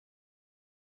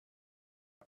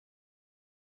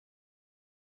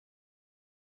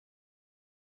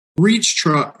Reach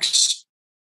trucks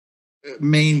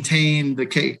maintain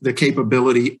the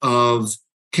capability of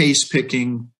case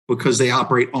picking because they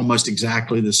operate almost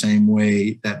exactly the same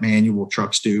way that manual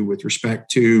trucks do with respect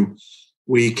to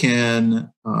we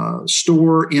can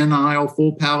store in aisle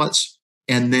full pallets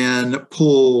and then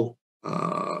pull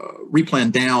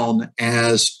replan down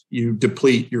as you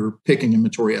deplete your picking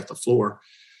inventory at the floor.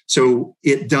 So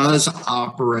it does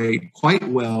operate quite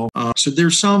well. So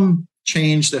there's some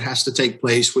change that has to take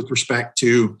place with respect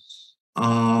to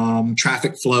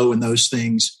traffic flow and those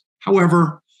things.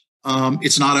 However,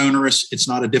 it's not onerous. It's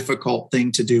not a difficult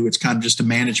thing to do. It's kind of just a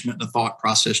management and a thought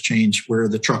process change where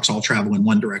the trucks all travel in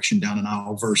one direction down an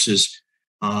aisle versus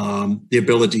the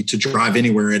ability to drive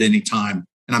anywhere at any time.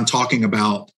 And I'm talking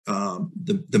about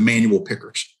the manual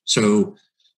pickers. So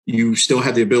you still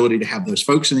have the ability to have those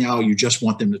folks in the aisle. You just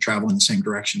want them to travel in the same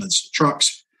direction as the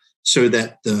trucks so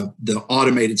that the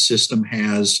automated system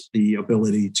has the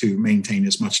ability to maintain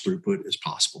as much throughput as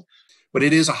possible. But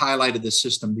it is a highlight of this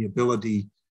system, the ability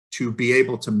to be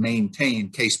able to maintain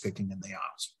case picking in the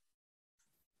aisles.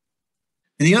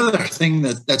 And the other thing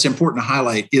that's important to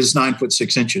highlight is 9 foot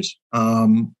 6 inches.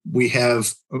 We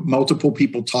have multiple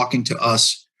people talking to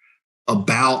us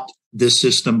about this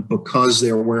system because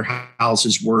their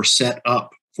warehouses were set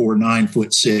up for 9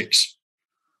 foot 6.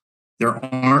 There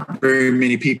aren't very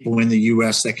many people in the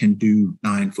US that can do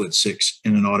 9 foot 6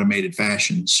 in an automated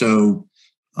fashion. So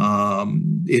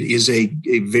it is a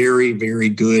very, very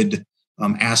good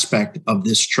aspect of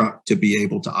this truck to be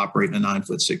able to operate in a 9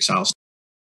 foot 6 house.